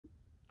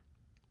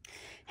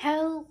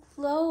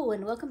Hello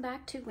and welcome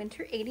back to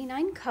Winter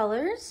 89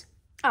 Colors.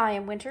 I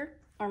am Winter,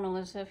 or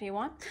Melissa if you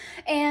want,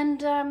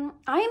 and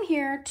I am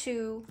here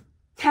to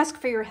ask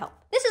for your help.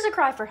 This is a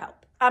cry for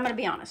help, I'm going to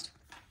be honest.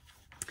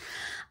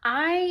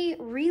 I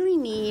really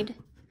need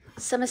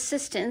some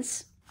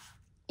assistance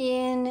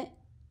in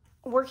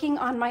working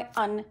on my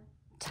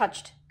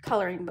untouched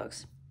coloring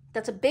books.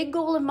 That's a big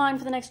goal of mine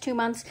for the next 2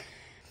 months,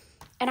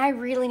 and I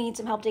really need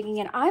some help digging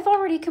in. I've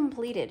already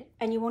completed,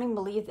 and you won't even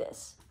believe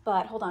this,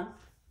 but hold on.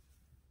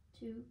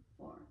 2,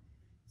 4,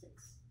 6,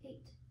 8,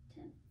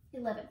 10,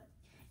 11.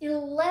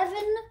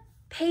 11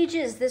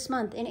 pages this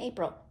month in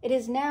April. It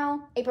is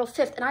now April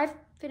 5th, and I've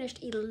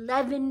finished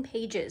 11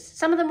 pages.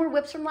 Some of them were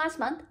whips from last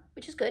month,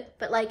 which is good,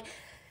 but like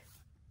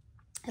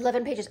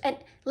 11 pages. And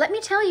let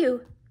me tell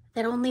you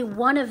that only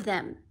one of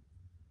them,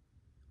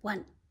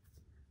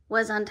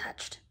 was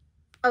untouched.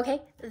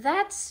 Okay,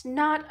 that's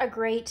not a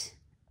great,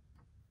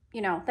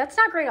 that's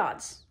not great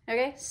odds.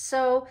 Okay,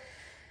 so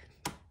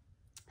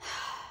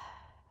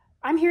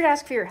I'm here to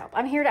ask for your help.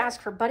 I'm here to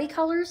ask for buddy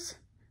colors,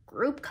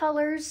 group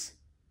colors,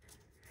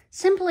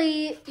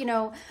 simply,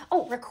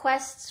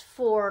 requests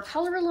for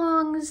color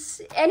alongs,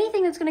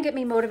 anything that's going to get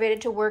me motivated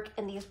to work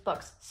in these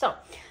books. So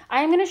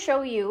I am going to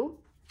show you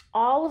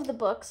all of the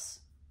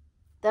books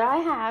that I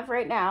have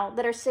right now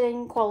that are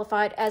sitting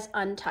qualified as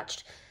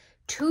untouched.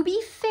 To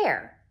be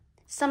fair,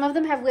 some of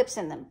them have whips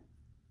in them.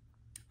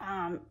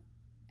 And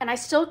I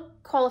still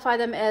qualify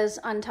them as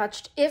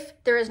untouched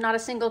if there is not a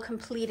single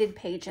completed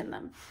page in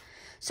them.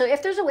 So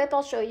if there's a whip,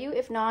 I'll show you.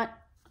 If not,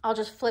 I'll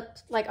just flip,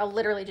 I'll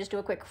literally just do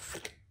a quick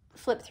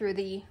flip through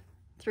the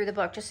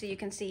book just so you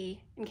can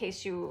see, in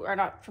case you are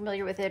not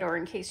familiar with it, or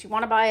in case you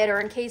want to buy it, or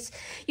in case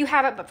you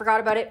have it but forgot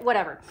about it,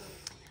 whatever.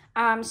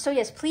 So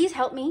yes, please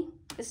help me.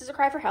 This is a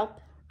cry for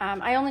help.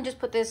 I only just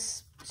put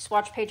this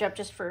swatch page up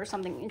just for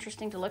something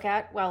interesting to look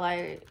at while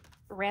I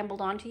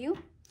rambled on to you.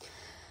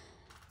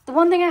 The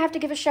one thing I have to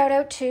give a shout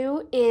out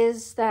to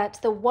is that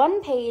the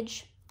one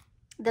page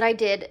that I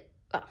did,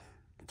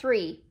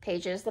 3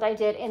 pages that I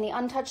did in the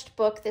untouched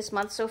book this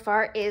month so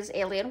far is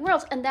Alien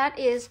Worlds, and that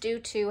is due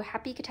to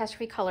Happy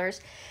Catastrophe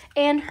Colors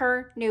and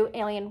her new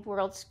Alien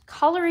Worlds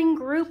coloring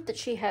group that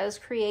she has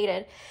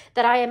created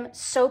that I am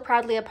so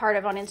proudly a part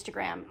of on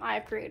Instagram.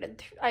 I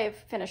have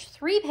finished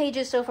 3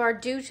 pages so far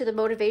due to the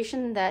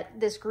motivation that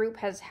this group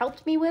has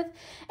helped me with,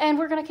 and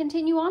we're going to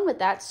continue on with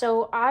that.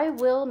 So I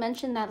will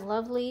mention that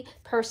lovely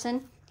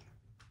person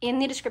in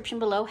the description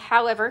below.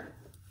 However,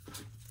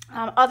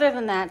 other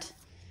than that,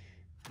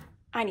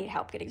 I need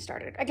help getting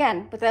started.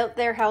 Again, without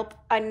their help,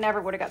 I never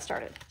would have got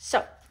started.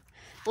 So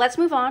let's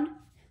move on.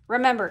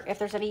 Remember, if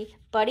there's any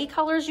buddy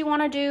colors you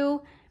want to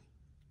do,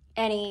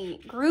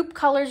 any group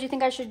colors you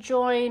think I should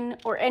join,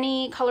 or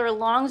any color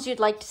alongs you'd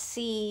like to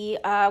see,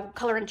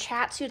 color and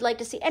chats you'd like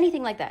to see,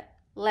 anything like that,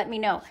 let me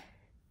know.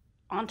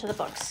 On to the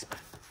books.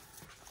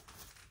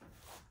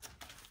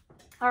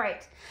 All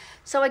right.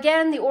 So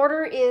again, the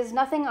order is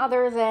nothing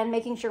other than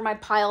making sure my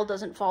pile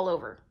doesn't fall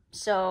over.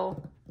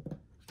 So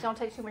don't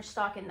take too much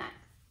stock in that.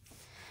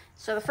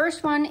 So the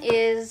first one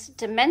is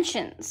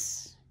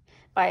Dimensions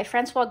by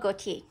Francois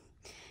Gauthier.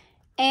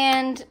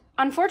 And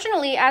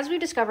unfortunately, as we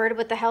discovered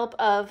with the help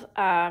of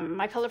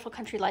My Colorful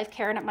Country Life,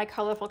 Karen at My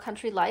Colorful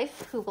Country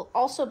Life, who will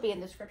also be in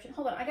the description.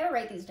 Hold on, I gotta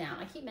write these down.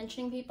 I keep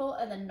mentioning people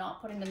and then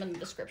not putting them in the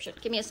description.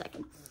 Give me a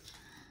second.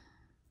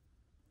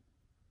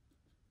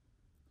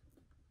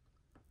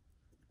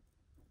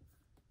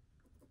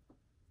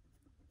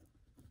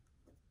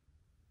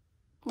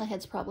 My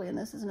head's probably in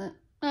this, isn't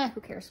it?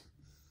 Who cares?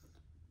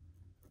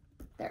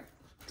 There.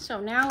 So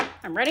now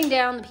I'm writing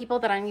down the people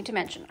that I need to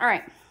mention. All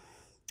right.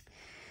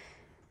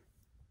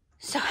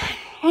 So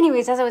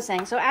anyways, as I was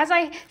saying, so as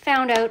I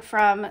found out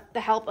from the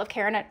help of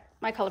Karen at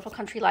My Colorful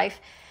Country Life,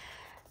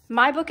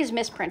 my book is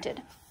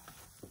misprinted.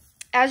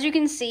 As you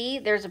can see,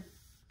 there's a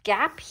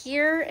gap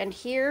here and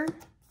here.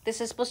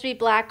 This is supposed to be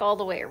black all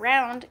the way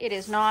around. It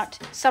is not.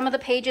 Some of the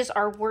pages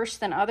are worse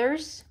than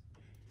others.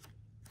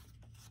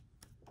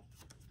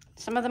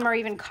 Some of them are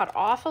even cut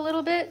off a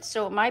little bit.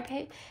 So my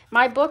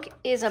book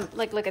is,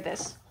 look at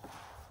this.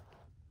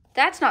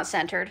 That's not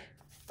centered.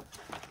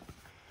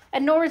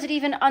 And nor is it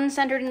even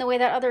uncentered in the way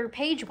that other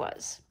page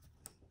was.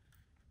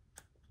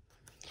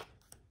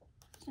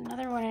 There's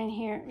another one in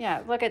here.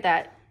 Yeah, look at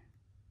that.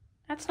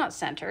 That's not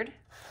centered.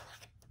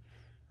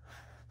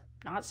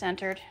 Not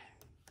centered.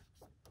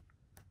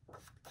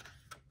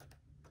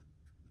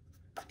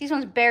 These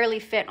ones barely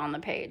fit on the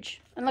page.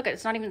 And look,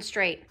 it's not even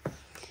straight.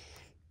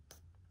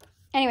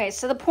 Anyways,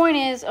 so the point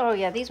is, oh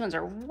yeah, these ones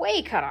are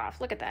way cut off.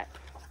 Look at that.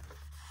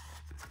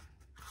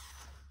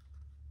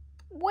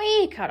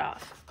 Way cut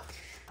off.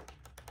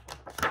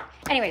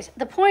 Anyways,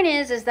 the point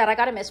is that I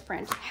got a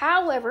misprint.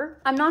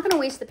 However, I'm not going to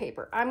waste the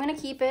paper. I'm going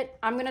to keep it.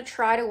 I'm going to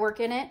try to work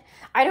in it.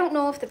 I don't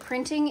know if the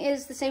printing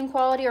is the same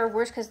quality or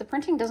worse, because the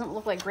printing doesn't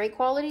look like great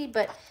quality,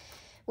 but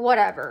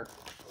whatever.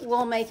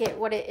 We'll make it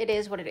what it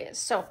is what it is.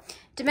 So,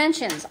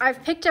 Dimensions.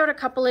 I've picked out a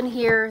couple in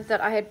here that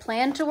I had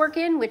planned to work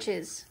in, which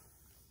is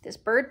this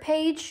bird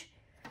page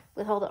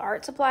with all the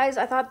art supplies.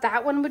 I thought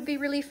that one would be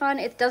really fun.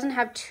 It doesn't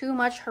have too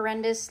much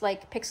horrendous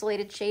like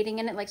pixelated shading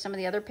in it like some of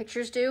the other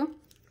pictures do.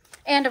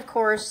 And of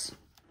course,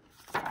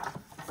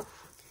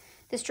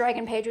 this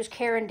dragon page, which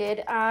Karen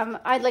did.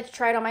 I'd like to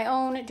try it on my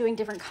own, doing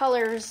different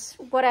colors,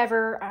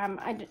 whatever.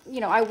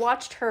 I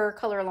watched her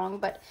color along,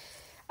 but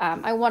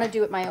I want to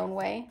do it my own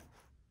way.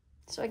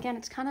 So again,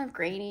 it's kind of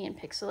grainy and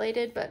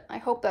pixelated, but I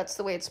hope that's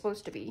the way it's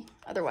supposed to be.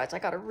 Otherwise, I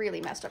got a really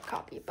messed up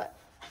copy, but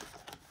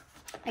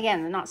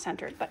again, they're not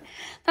centered, but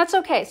that's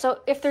okay.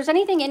 So if there's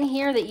anything in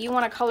here that you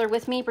want to color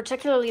with me,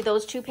 particularly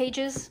those 2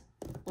 pages,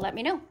 let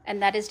me know.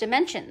 And that is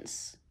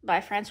Dimensions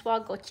by Francois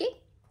Gauthier.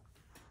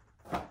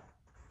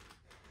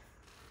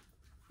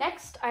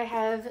 Next, I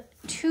have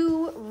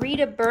 2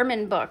 Rita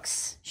Berman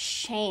books.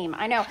 Shame,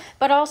 I know.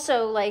 But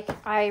also, like,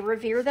 I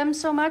revere them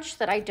so much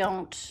that I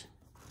don't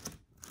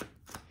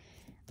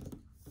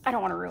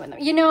want to ruin them.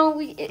 You know,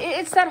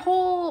 it's that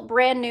whole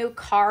brand new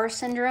car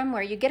syndrome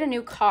where you get a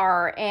new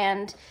car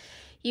and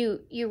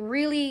you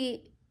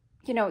really,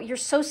 you know, you're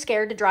so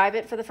scared to drive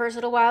it for the first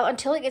little while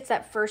until it gets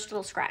that first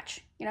little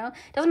scratch, you know?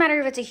 It doesn't matter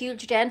if it's a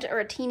huge dent or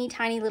a teeny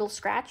tiny little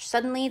scratch.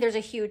 Suddenly there's a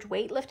huge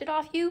weight lifted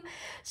off you.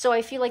 So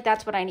I feel like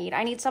that's what I need.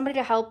 I need somebody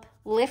to help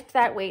lift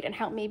that weight and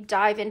help me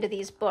dive into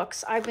these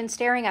books. I've been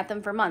staring at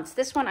them for months.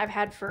 This one I've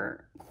had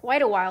for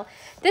quite a while.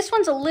 This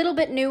one's a little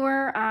bit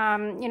newer.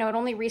 You know, it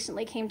only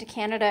recently came to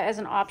Canada as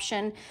an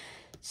option,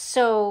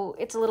 so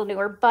it's a little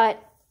newer,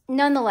 but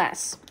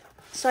nonetheless.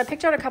 So I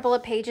picked out a couple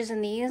of pages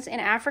in these. In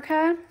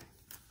Africa,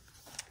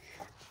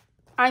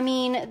 I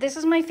mean, this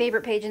is my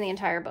favorite page in the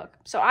entire book.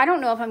 So I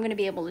don't know if I'm going to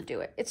be able to do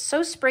it. It's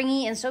so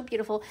springy and so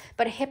beautiful,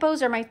 but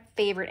hippos are my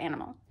favorite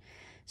animal.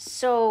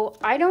 So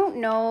I don't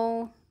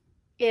know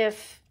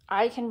if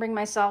I can bring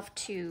myself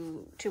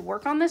to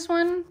work on this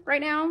one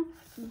right now,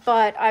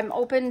 but I'm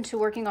open to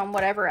working on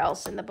whatever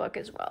else in the book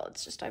as well.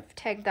 It's just I've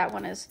tagged that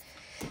one as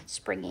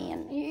springy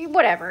and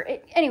whatever.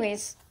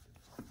 Anyways,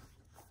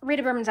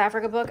 Rita Berman's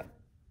Africa book,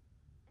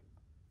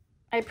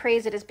 I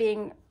praise it as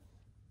being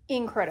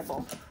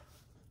incredible.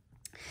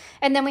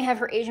 And then we have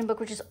her Asian book,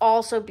 which is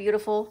also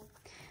beautiful.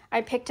 I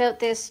picked out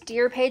this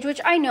deer page,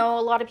 which I know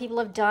a lot of people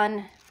have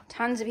done.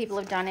 Tons of people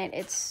have done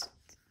it.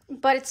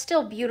 But it's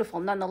still beautiful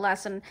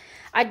nonetheless, and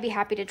I'd be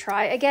happy to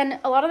try.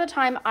 Again, a lot of the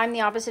time, I'm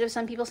the opposite of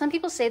some people. Some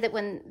people say that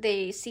when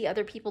they see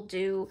other people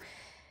do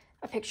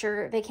a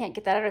picture, they can't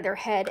get that out of their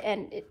head,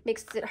 and it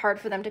makes it hard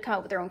for them to come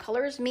up with their own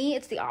colors. Me,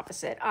 it's the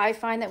opposite. I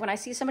find that when I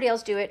see somebody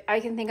else do it, I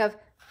can think of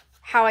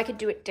how I could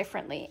do it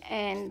differently,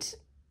 and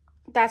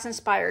that's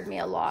inspired me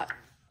a lot.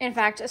 In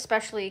fact,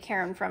 especially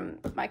Karen from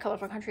My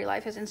Colorful Country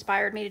Life has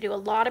inspired me to do a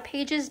lot of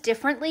pages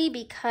differently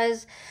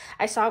because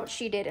I saw what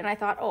she did and I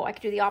thought, oh, I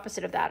could do the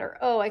opposite of that, or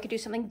oh, I could do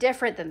something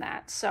different than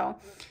that. So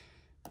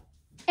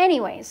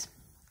anyways,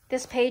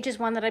 this page is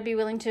one that I'd be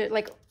willing to,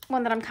 like,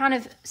 one that I'm kind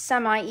of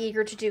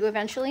semi-eager to do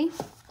eventually.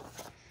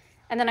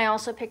 And then I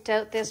also picked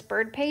out this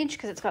bird page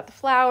because it's got the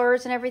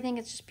flowers and everything.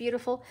 It's just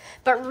beautiful.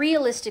 But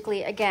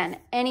realistically, again,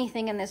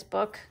 anything in this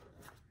book,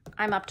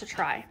 I'm up to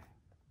try.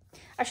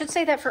 I should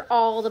say that for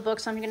all the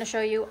books I'm going to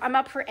show you, I'm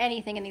up for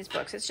anything in these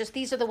books. It's just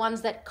these are the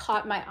ones that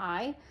caught my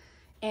eye.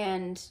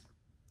 And,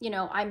 you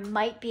know, I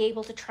might be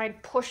able to try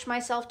and push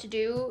myself to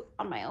do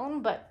on my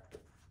own, but,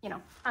 you know,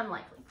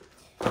 unlikely.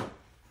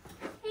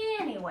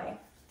 Anyway,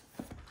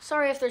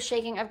 sorry if they're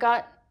shaking. I've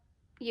got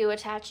you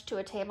attached to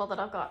a table that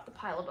I've got the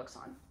pile of books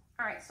on.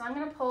 All right, so I'm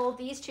going to pull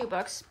these 2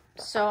 books.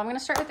 So I'm going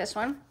to start with this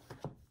one.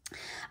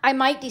 I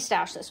might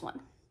destash this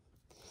one.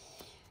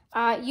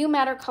 You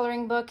Matter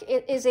coloring book.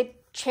 It is a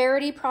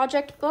charity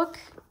project book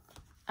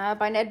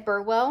by Ned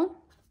Burwell,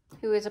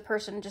 who is a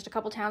person just a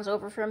couple towns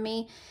over from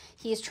me.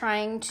 He's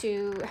trying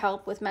to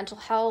help with mental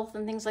health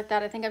and things like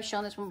that. I think I've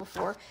shown this one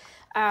before.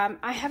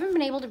 I haven't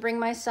been able to bring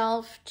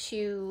myself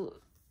to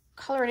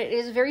color it. It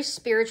is very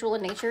spiritual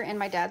in nature, and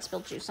my dad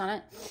spilled juice on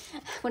it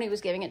when he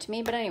was giving it to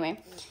me. But anyway,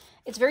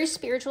 it's very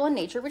spiritual in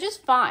nature, which is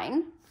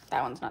fine.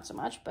 That one's not so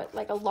much, but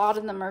like a lot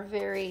of them are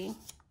very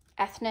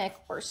ethnic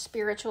or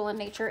spiritual in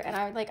nature, and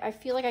I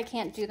feel like I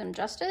can't do them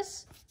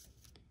justice.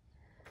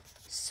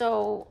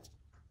 So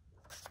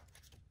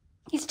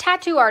he's a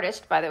tattoo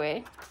artist, by the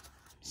way.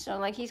 So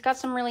like he's got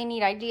some really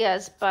neat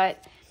ideas,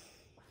 but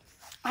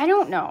I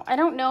don't know. I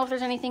don't know if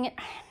there's anything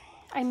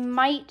I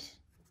might.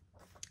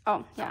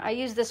 Oh yeah, I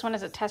used this one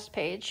as a test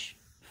page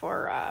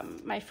for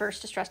my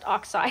first Distressed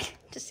Oxide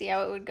to see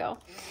how it would go.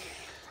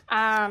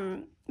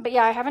 But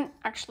yeah, I haven't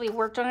actually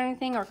worked on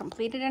anything or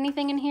completed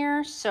anything in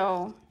here.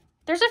 So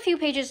there's a few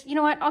pages. You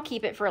know what? I'll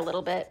keep it for a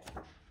little bit.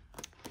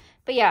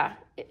 But yeah,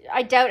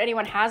 I doubt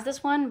anyone has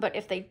this one, but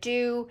if they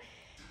do,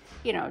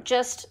 you know,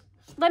 just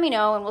let me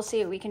know and we'll see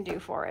what we can do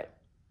for it.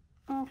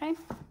 Okay.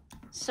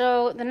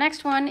 So the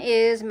next one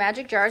is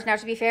Magic Jars. Now,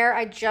 to be fair,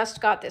 I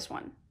just got this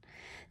one.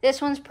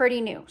 This one's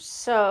pretty new,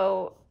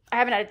 so I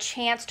haven't had a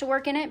chance to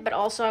work in it, but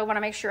also I want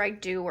to make sure I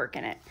do work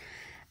in it.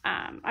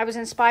 I was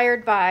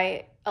inspired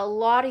by a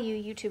lot of you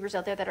YouTubers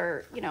out there that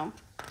are, you know,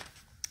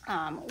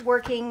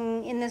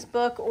 working in this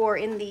book or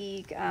in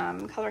the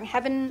Coloring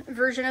Heaven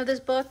version of this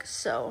book.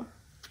 So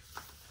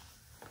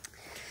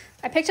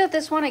I picked out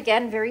this one,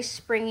 again, very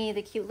springy,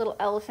 the cute little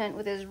elephant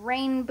with his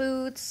rain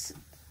boots.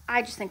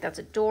 I just think that's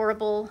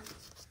adorable.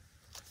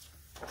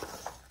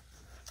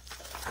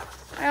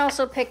 I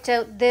also picked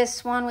out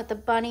this one with the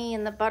bunny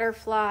and the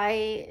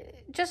butterfly.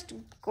 Just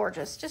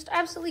gorgeous, just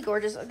absolutely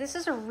gorgeous. This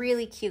is a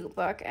really cute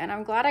book, and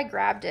I'm glad I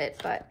grabbed it,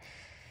 but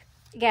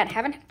again,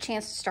 haven't had a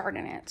chance to start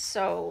in it,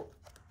 so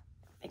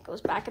it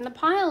goes back in the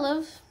pile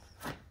of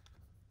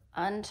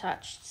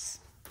Untouched.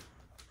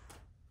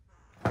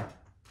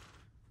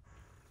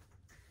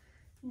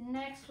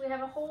 Next, we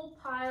have a whole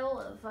pile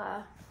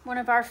of one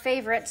of our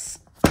favorites,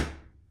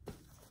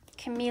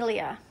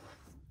 Camellia.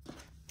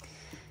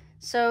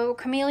 So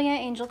Camellia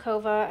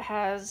Angelkova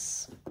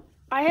has,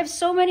 I have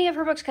so many of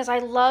her books because I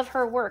love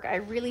her work. I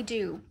really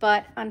do.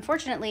 But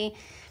unfortunately,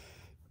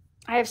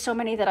 I have so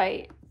many that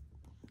I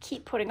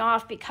keep putting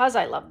off because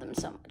I love them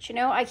so much. You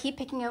know, I keep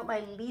picking out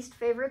my least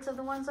favorites of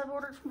the ones I've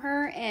ordered from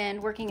her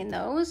and working in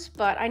those.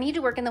 But I need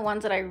to work in the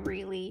ones that I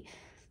really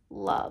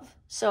love.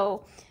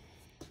 So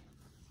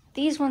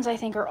these ones I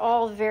think are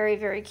all very,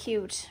 very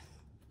cute.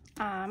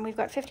 We've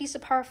got 50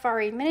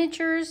 Safari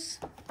miniatures.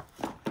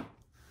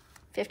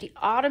 50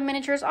 autumn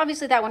miniatures.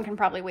 Obviously that one can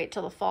probably wait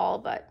till the fall,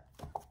 but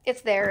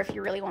it's there if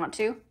you really want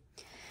to.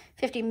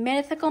 50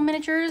 mythical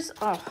miniatures.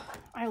 Oh,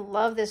 I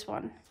love this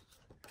one.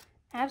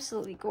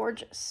 Absolutely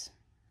gorgeous.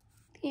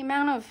 The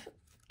amount of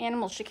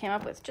animals she came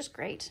up with, just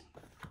great.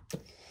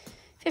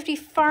 50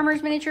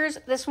 farmers miniatures.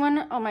 This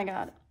one, oh my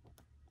God,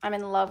 I'm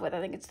in love with.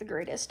 I think it's the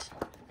greatest.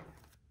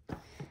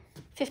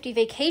 50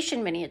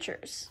 vacation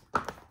miniatures.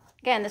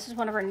 Again, this is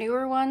one of her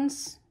newer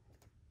ones.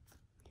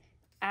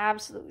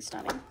 Absolutely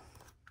stunning.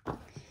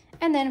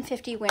 And then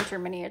 50 winter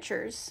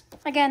miniatures.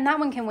 Again, that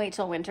one can wait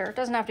till winter. It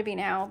doesn't have to be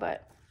now,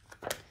 but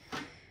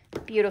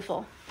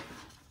beautiful.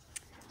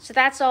 So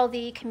that's all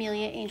the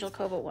Camellia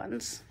Angelkova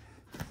ones.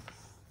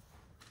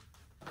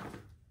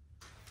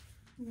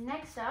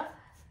 Next up,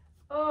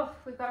 oh,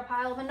 we've got a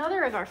pile of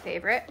another of our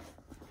favorite,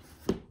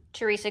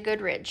 Teresa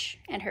Goodridge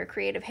and her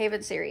Creative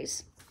Haven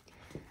series.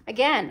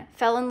 Again,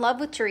 fell in love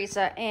with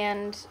Teresa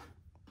and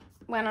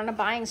went on a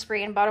buying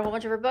spree and bought a whole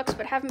bunch of her books,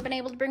 but haven't been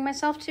able to bring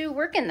myself to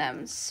work in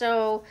them.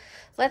 So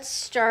let's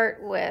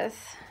start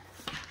with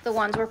the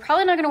ones we're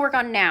probably not going to work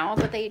on now,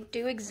 but they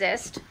do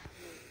exist.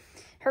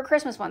 Her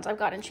Christmas ones. I've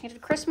got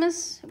Enchanted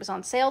Christmas. It was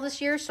on sale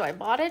this year, so I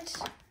bought it.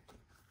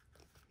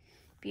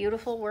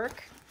 Beautiful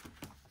work.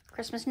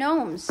 Christmas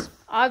Gnomes,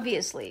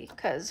 obviously,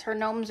 because her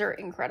gnomes are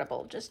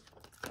incredible. Just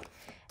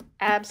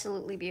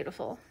absolutely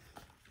beautiful.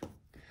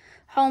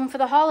 Home for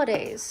the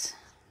Holidays.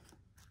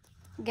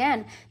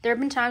 Again, there have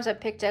been times I've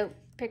picked out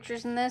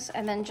pictures in this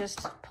and then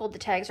just pulled the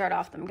tags right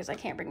off them because I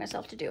can't bring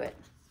myself to do it.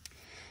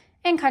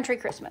 And Country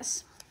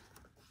Christmas.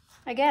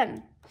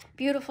 Again,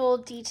 beautiful,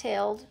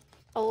 detailed,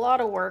 a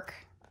lot of work.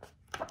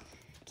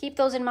 Keep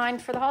those in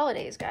mind for the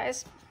holidays,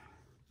 guys.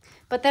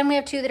 But then we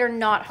have two that are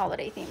not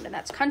holiday themed, and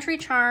that's Country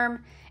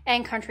Charm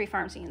and Country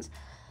Farm Scenes.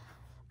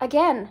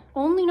 Again,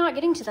 only not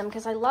getting to them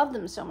because I love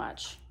them so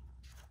much.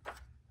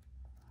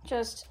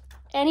 Just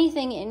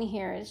anything in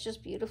here is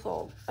just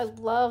beautiful. I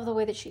love the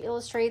way that she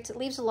illustrates. It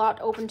leaves a lot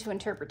open to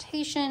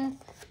interpretation.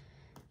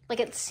 Like,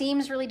 it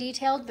seems really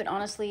detailed, but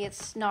honestly,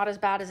 it's not as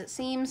bad as it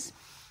seems.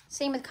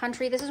 Same with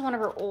Country. This is one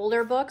of her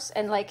older books,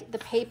 and like the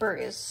paper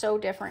is so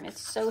different. It's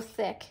so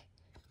thick.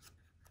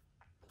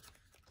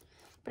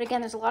 But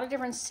again, there's a lot of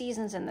different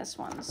seasons in this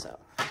one. So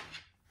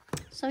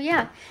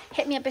yeah,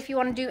 hit me up if you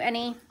want to do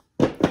any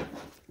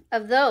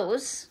of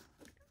those.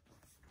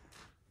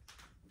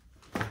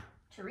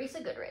 Teresa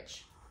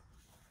Goodridge.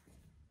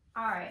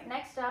 All right,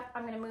 next up,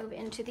 I'm going to move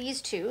into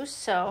these two.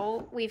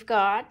 So we've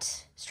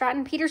got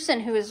Stratton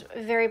Peterson, who is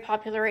very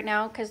popular right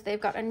now because they've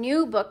got a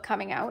new book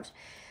coming out.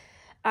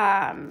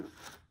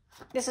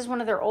 This is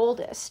one of their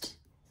oldest.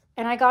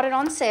 And I got it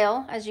on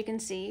sale, as you can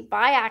see,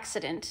 by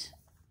accident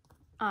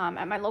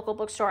at my local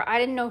bookstore. I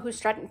didn't know who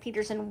Stratton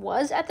Peterson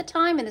was at the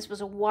time, and this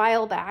was a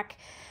while back.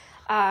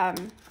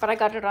 But I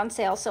got it on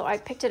sale, so I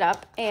picked it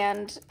up,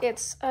 and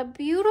it's a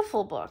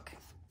beautiful book.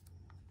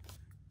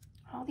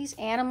 All these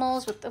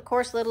animals with, of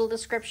course, little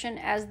description,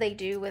 as they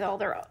do with all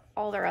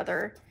their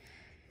other,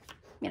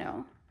 you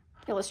know,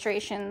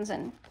 illustrations.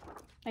 And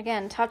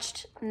again,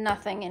 touched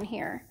nothing in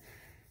here,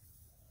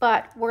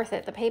 but worth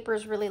it. The paper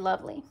is really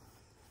lovely.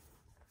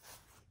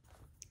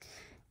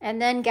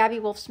 And then Gabby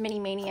Wolf's Mini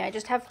Mania. I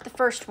just have the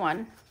first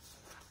one,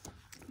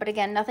 but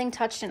again, nothing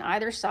touched in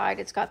either side.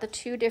 It's got the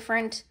two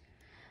different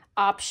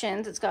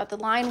options. It's got the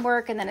line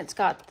work, and then it's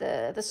got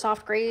the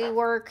soft gray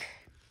work.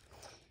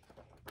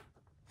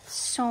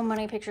 So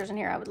many pictures in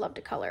here I would love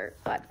to color,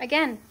 but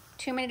again,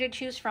 too many to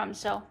choose from,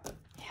 so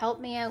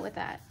help me out with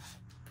that.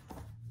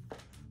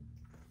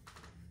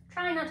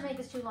 Trying not to make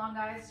this too long,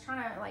 guys.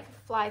 Trying to like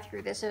fly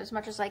through this as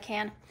much as I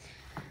can.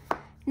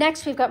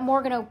 Next, we've got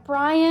Morgan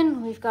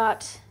O'Brien. We've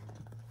got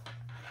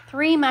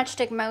 3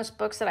 Matchstick Mouse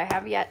books that I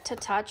have yet to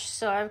touch.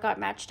 So I've got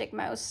Matchstick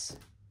Mouse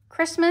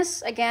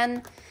Christmas.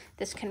 Again,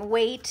 this can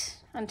wait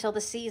until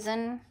the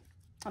season,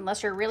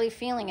 unless you're really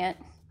feeling it.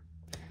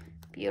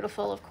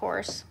 Beautiful, of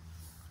course.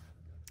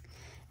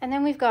 And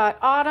then we've got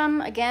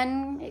Autumn.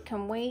 Again, it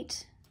can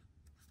wait.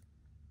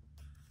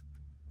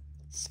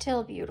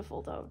 Still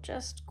beautiful though,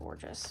 just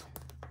gorgeous.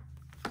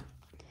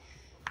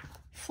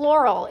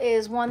 Floral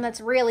is one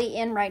that's really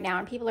in right now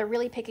and people are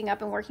really picking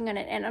up and working on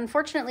it. And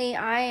unfortunately,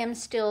 I am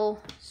still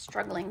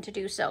struggling to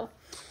do so.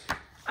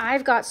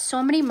 I've got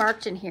so many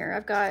marked in here.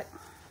 I've got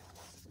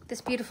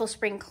this beautiful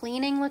spring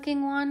cleaning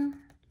looking one.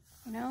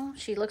 You know,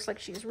 she looks like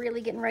she's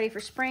really getting ready for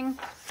spring.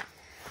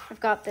 I've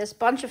got this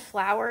bunch of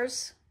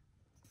flowers.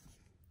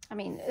 I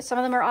mean, some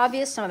of them are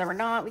obvious, some of them are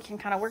not. We can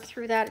kind of work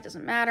through that. It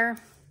doesn't matter.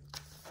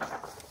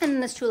 And then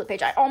this tulip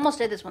page. I almost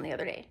did this one the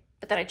other day,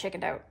 but then I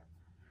chickened out.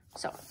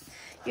 So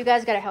you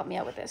guys got to help me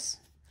out with this.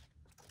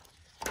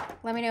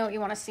 Let me know what you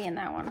want to see in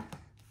that one.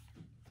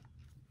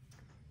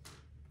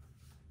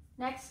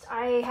 Next,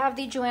 I have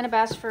the Joanna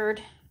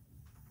Basford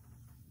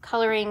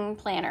coloring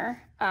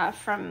planner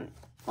from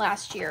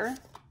last year.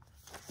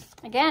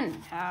 Again,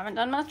 haven't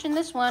done much in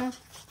this one.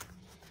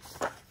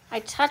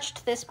 I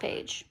touched this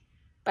page,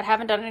 but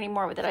haven't done any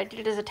more with it. I did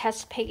it as a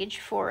test page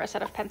for a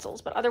set of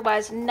pencils, but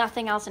otherwise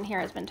nothing else in here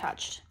has been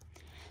touched.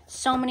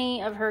 So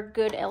many of her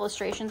good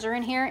illustrations are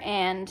in here,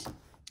 and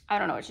I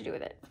don't know what to do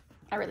with it.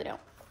 I really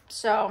don't.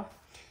 So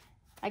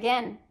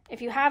again,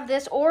 if you have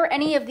this or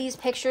any of these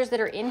pictures that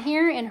are in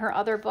here in her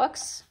other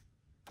books,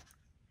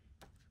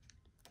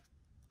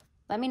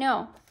 let me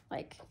know.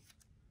 Like,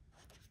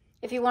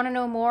 if you want to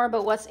know more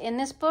about what's in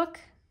this book,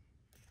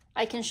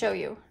 I can show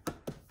you.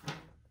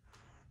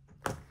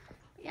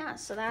 Yeah,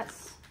 so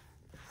that's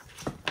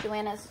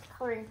Joanna's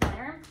coloring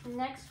planner.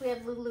 Next, we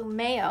have Lulu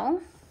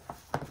Mayo.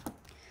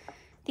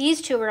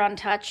 These two are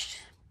untouched.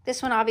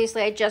 This one,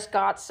 obviously, I just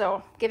got,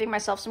 so giving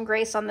myself some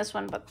grace on this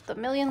one, but the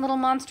Million Little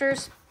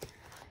Monsters,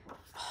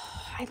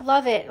 oh, I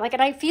love it. Like,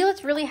 and I feel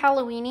it's really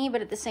Halloween-y,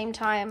 but at the same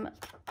time,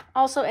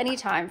 also any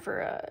time for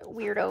a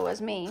weirdo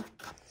as me.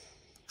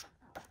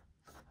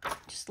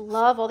 Just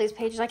love all these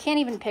pages. I can't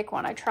even pick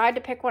one. I tried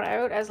to pick one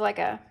out as like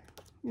a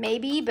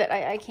maybe, but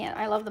I can't.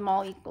 I love them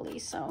all equally,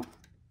 so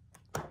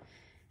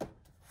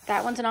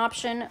that one's an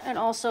option. And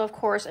also, of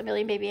course, A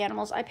Million Baby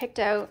Animals. I picked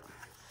out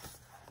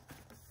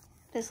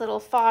this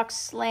little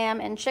fox, lamb,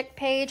 and chick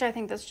page. I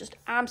think that's just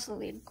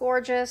absolutely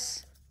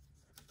gorgeous.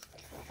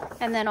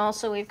 And then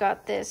also we've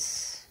got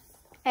this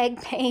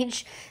egg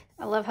page.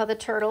 I love how the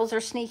turtles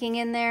are sneaking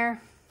in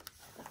there.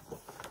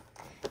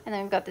 And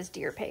then we've got this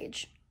deer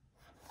page.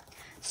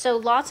 So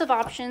lots of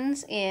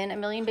options in A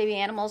Million Baby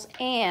Animals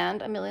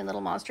and A Million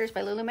Little Monsters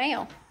by Lulu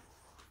Mayo.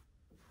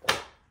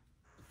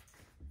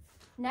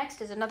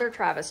 Next is another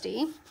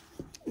travesty.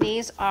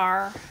 These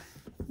are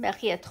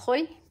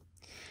Merietreux.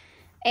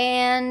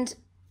 And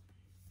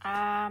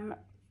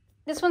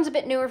this one's a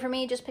bit newer for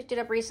me, just picked it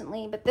up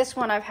recently, but this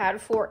one I've had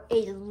for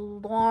a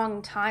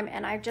long time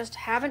and I just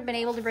haven't been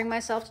able to bring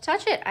myself to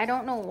touch it. I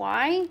don't know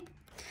why.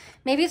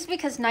 Maybe it's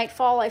because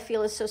Nightfall I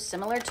feel is so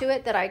similar to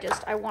it that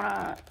I want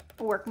to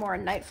work more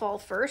in Nightfall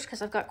first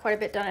because I've got quite a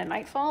bit done in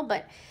Nightfall,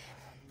 but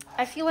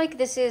I feel like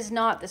this is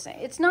not the same.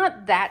 It's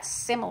not that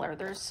similar.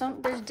 There's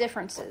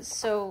differences.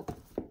 So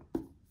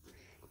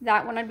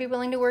that one I'd be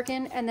willing to work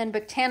in. And then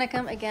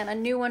Botanicum, again, a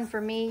new one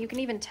for me. You can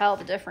even tell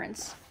the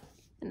difference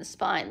in the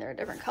spine. They're a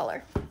different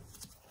color.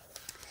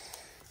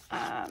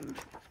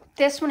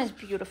 This one is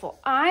beautiful.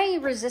 I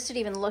resisted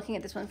even looking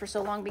at this one for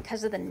so long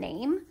because of the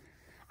name.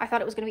 I thought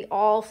it was going to be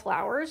all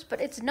flowers, but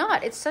it's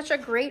not. It's such a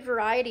great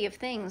variety of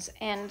things.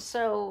 And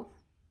so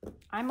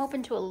I'm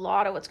open to a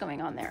lot of what's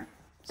going on there.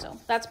 So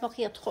that's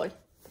Merietreux.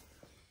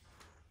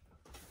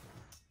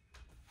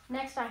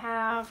 Next I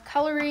have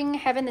Coloring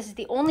Heaven. This is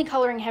the only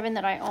Coloring Heaven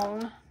that I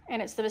own,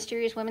 and it's the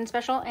Mysterious Women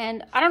special.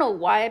 And I don't know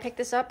why I picked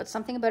this up, but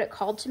something about it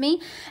called to me.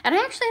 And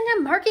I actually ended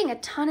up marking a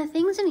ton of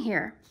things in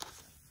here.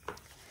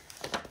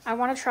 I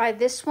want to try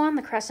this one,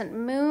 the Crescent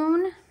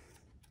Moon.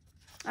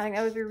 I think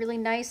that would be really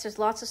nice. There's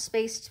lots of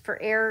space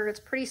for error. It's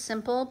pretty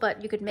simple,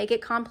 but you could make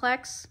it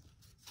complex.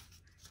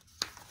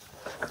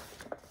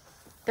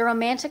 The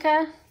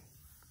Romantica,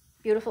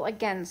 beautiful.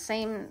 Again,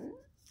 same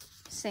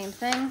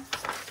thing.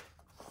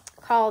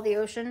 Call of the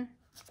Ocean,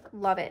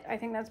 love it. I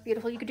think that's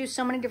beautiful. You could do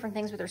so many different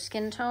things with her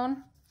skin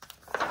tone.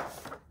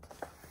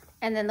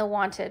 And then the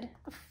Wanted.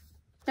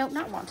 No,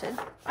 not Wanted.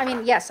 I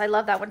mean, yes, I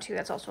love that one too.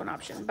 That's also an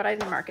option, but I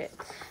didn't mark it.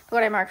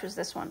 What I marked was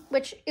this one,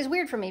 which is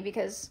weird for me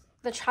because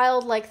the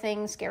childlike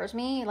thing scares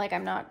me. Like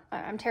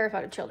I'm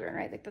terrified of children,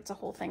 right? Like that's a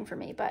whole thing for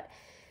me. But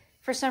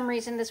for some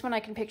reason, this one I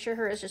can picture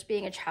her as just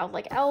being a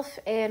childlike elf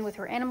and with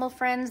her animal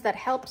friends, that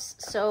helps.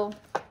 So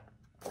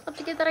I'd love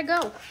to give that a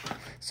go.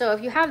 So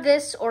if you have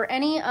this or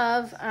any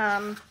of,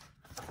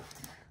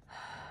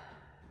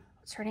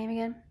 what's her name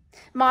again?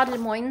 Maud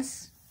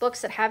Lemoyne's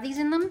books that have these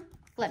in them,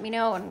 let me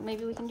know and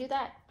maybe we can do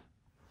that.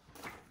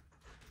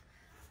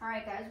 All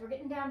right, guys, we're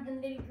getting down to the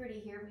nitty gritty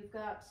here. We've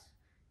got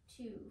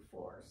 2,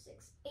 4,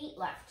 6, 8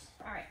 left.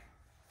 All right.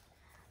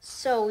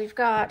 So we've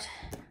got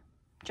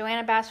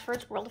Joanna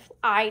Basford's World of...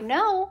 I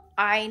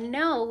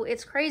know,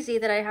 it's crazy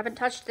that I haven't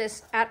touched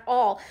this at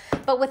all.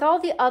 But with all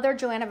the other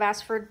Joanna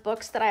Basford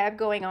books that I have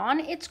going on,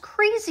 it's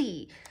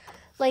crazy.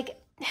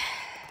 Like,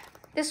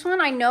 This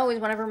one I know is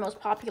one of her most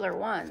popular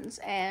ones,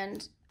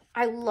 and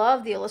I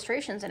love the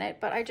illustrations in it,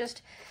 but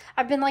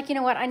I've been like, you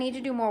know what, I need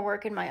to do more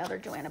work in my other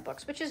Joanna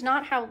books, which is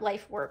not how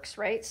life works,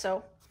 right?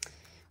 So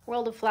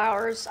World of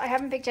Flowers, I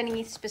haven't picked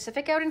any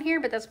specific out in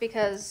here, but that's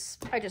because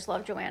I just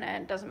love Joanna,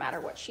 and it doesn't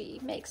matter what she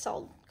makes,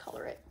 I'll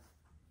color it.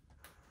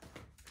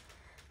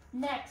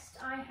 Next,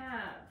 I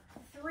have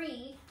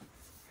 3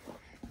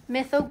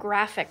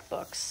 mythographic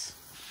books.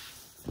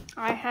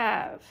 I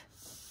have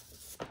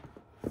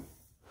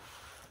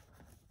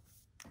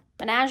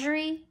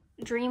Menagerie,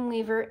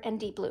 Dreamweaver, and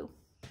Deep Blue.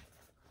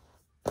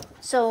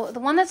 So the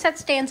one that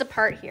stands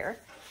apart here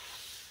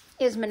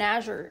is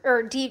Menagerie,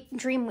 or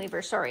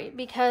Dreamweaver, sorry,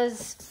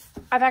 because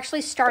I've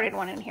actually started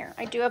one in here.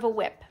 I do have a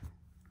whip.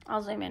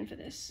 I'll zoom in for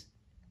this.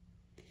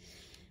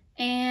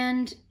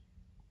 And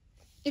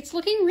it's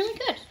looking really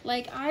good.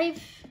 Like,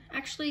 I've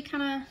actually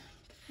kind of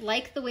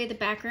like the way the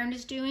background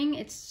is doing.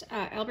 It's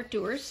Albert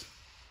Duers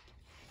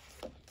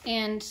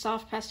and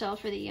soft pastel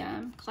for the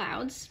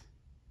clouds.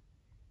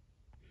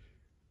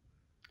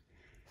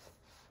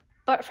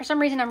 But for some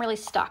reason, I'm really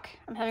stuck.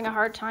 I'm having a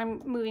hard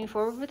time moving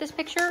forward with this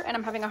picture, and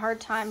I'm having a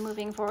hard time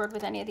moving forward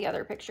with any of the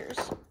other pictures.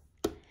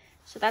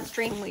 So that's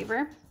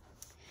Dreamweaver.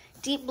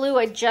 Deep Blue,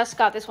 I just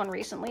got this one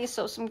recently,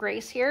 so some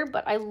grace here,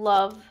 but I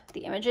love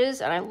the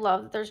images, and I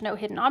love that there's no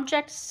hidden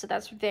objects, so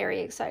that's very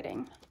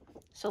exciting.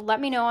 So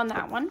let me know on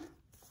that one.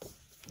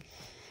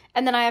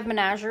 And then I have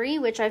Menagerie,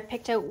 which I've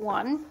picked out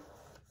one.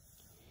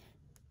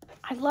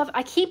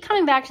 I keep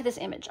coming back to this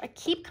image. I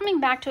keep coming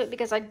back to it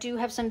because I do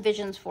have some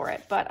visions for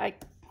it, but I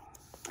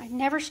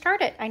never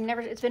start it.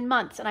 It's been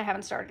months and I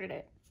haven't started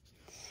it.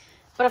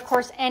 But of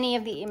course, any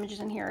of the images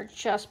in here are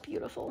just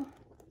beautiful.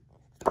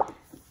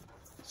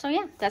 So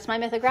yeah, that's my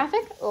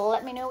mythographic.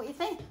 Let me know what you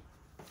think.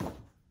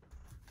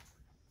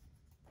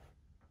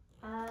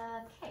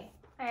 Okay,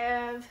 I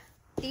have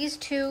these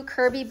 2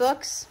 Kirby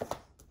books.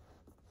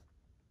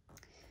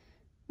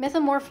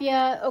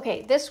 Mythomorphia.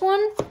 Okay, this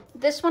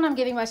one I'm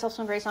giving myself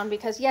some grace on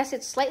because yes,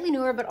 it's slightly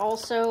newer, but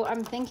also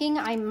I'm thinking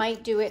I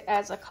might do it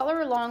as a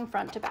color along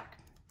front to back.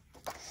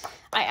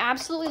 I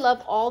absolutely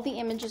love all the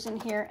images in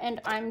here,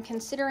 and I'm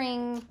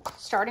considering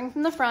starting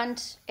from the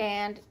front,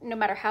 and no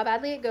matter how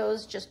badly it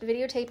goes, just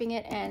videotaping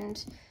it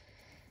and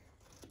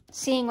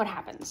seeing what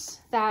happens.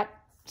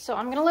 So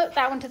I'm gonna let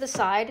that one to the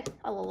side.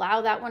 I'll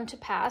allow that one to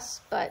pass,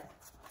 but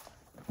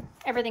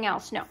everything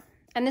else, no.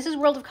 And this is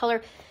World of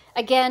Color.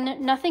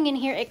 Again, nothing in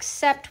here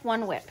except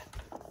one whip.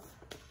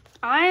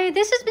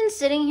 This has been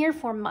sitting here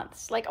for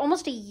months, like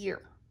almost a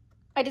year.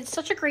 I did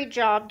such a great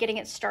job getting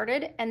it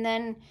started, and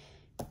then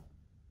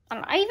I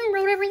don't know, I even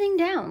wrote everything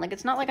down. Like,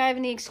 it's not like I have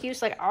any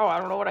excuse like, oh, I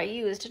don't know what I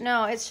used.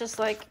 No, it's just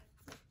like,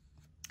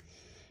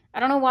 I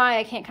don't know why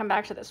I can't come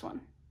back to this one.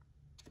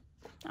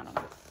 I don't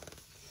know.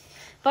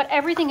 But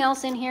everything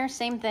else in here,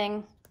 same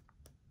thing.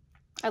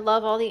 I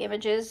love all the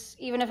images.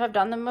 Even if I've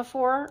done them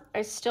before,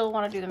 I still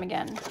want to do them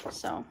again.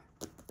 So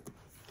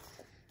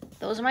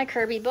those are my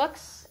Kirby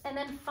books. And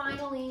then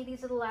finally,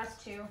 these are the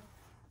last 2.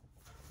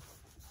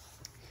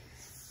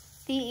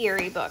 The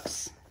Eerie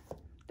books.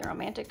 The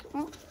romantic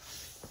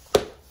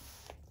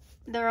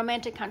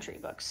country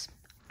books.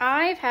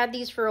 I've had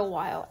these for a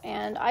while,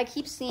 and I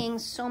keep seeing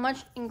so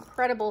much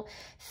incredible,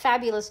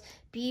 fabulous,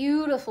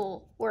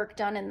 beautiful work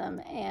done in them,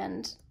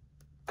 and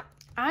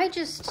I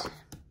just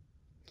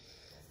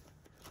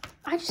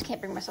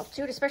can't bring myself to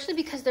do it, especially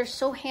because they're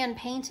so hand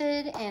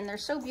painted and they're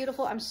so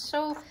beautiful.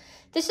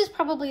 This is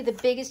probably the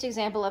biggest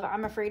example of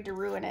I'm afraid to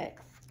ruin it,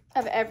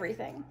 of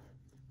everything.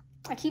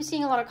 I keep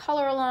seeing a lot of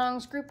color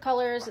alongs, group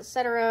colors,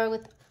 etc.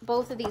 with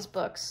both of these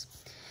books,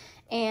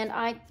 and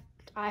I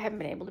haven't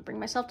been able to bring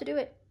myself to do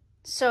it.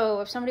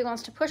 So if somebody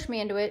wants to push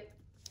me into it,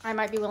 I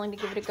might be willing to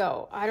give it a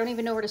go. I don't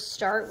even know where to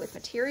start with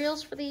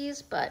materials for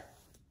these, but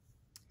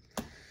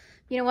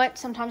you know what?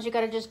 Sometimes you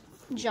got to just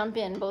jump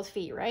in both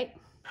feet, right?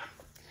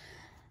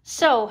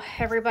 So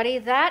everybody,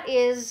 that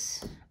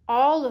is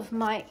all of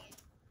my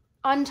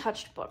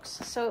untouched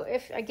books. So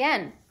if,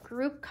 again,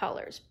 group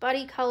colors,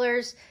 buddy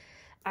colors,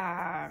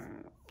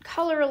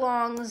 color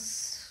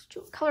alongs,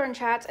 color and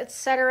chats,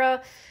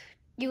 etc.,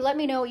 you let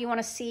me know what you want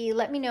to see.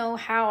 Let me know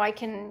how I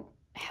can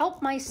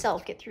help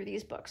myself get through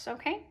these books,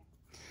 okay?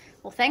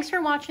 Well, thanks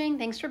for watching.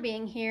 Thanks for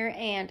being here,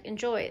 and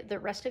enjoy the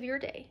rest of your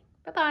day.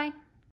 Bye-bye.